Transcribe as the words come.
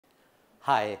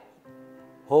Hi,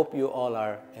 hope you all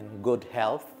are in good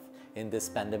health in this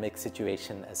pandemic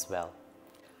situation as well.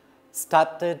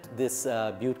 Started this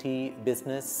beauty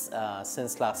business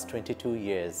since last 22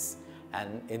 years,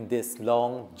 and in this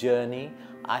long journey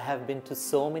I have been to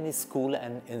so many schools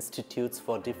and institutes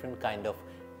for different kind of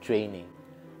training.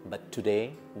 But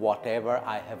today, whatever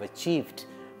I have achieved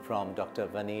from Dr.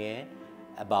 Vanier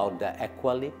about the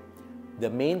Aqualip, the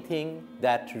main thing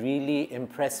that really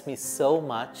impressed me so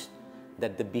much,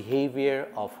 that the behavior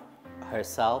of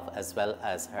herself as well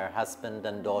as her husband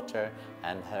and daughter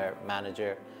and her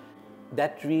manager,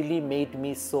 that really made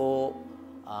me so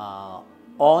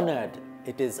honored.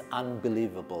 It is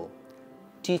unbelievable.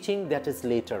 Teaching, that is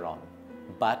later on,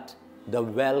 but the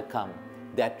welcome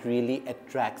that really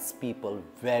attracts people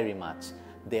very much.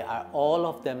 They are, all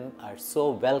of them are so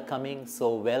welcoming,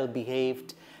 so well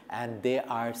behaved, and they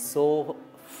are so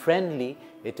friendly.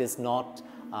 It is not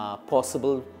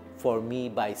possible for me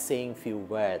by saying few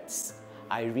words.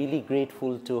 I'm really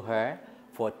grateful to her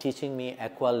for teaching me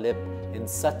Aqualip in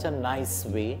such a nice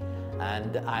way,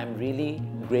 and I'm really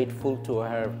grateful to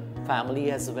her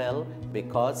family as well,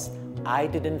 because I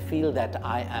didn't feel that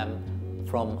I am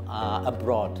from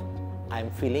abroad.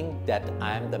 I'm feeling that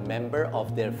I am the member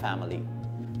of their family.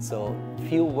 So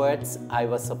few words I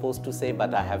was supposed to say,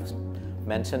 but I have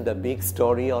mentioned the big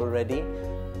story already.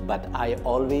 But I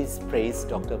always praise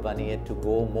Dr. Vanier to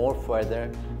go more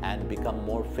further and become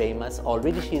more famous.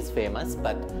 Already she is famous,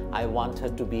 but I want her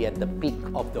to be at the peak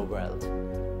of the world.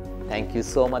 Thank you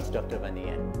so much, Dr.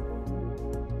 Vanier.